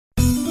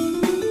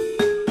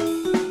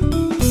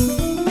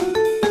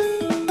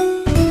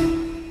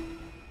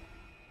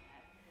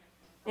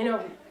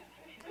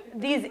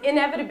these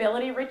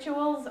inevitability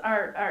rituals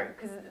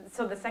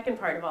so the second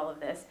part of all of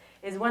this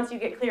is once you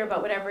get clear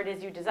about whatever it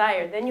is you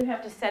desire, then you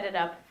have to set it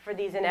up for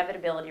these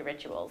inevitability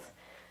rituals.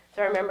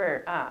 So I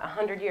remember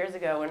 100 years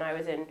ago when I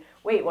was in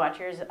Weight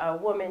Watchers, a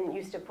woman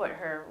used to put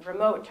her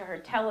remote to her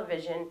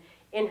television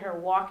in her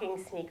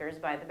walking sneakers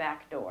by the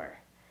back door.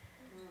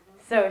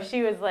 So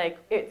she was like,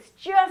 it's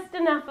just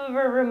enough of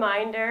a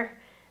reminder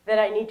that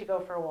I need to go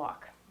for a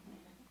walk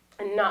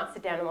and not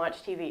sit down and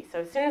watch TV. So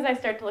as soon as I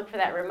start to look for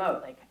that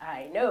remote, like,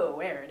 I know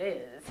where it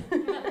is.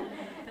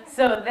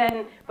 So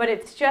then, but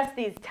it's just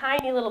these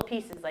tiny little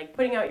pieces, like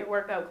putting out your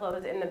workout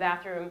clothes in the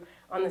bathroom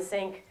on the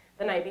sink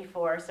the night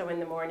before, so in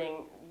the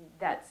morning,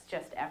 that's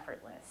just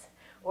effortless.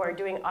 Or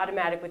doing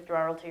automatic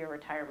withdrawal to your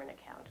retirement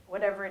account.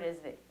 Whatever it is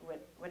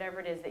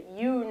that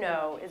you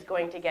know is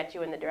going to get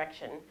you in the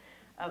direction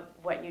of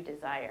what you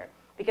desire.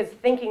 Because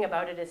thinking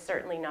about it is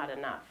certainly not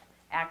enough.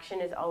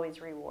 Action is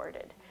always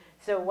rewarded.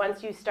 So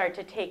once you start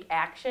to take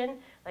action,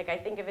 like I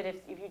think of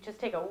it if you just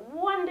take a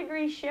 1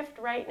 degree shift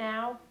right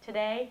now,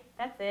 today,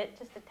 that's it,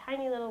 just a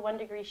tiny little 1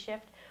 degree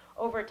shift.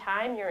 Over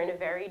time, you're in a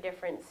very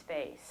different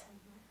space.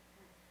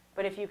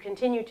 But if you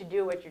continue to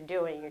do what you're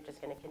doing, you're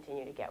just going to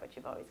continue to get what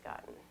you've always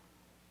gotten.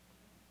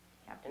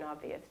 Captain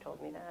Obvious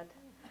told me that.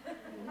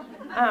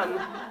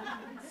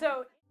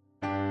 So.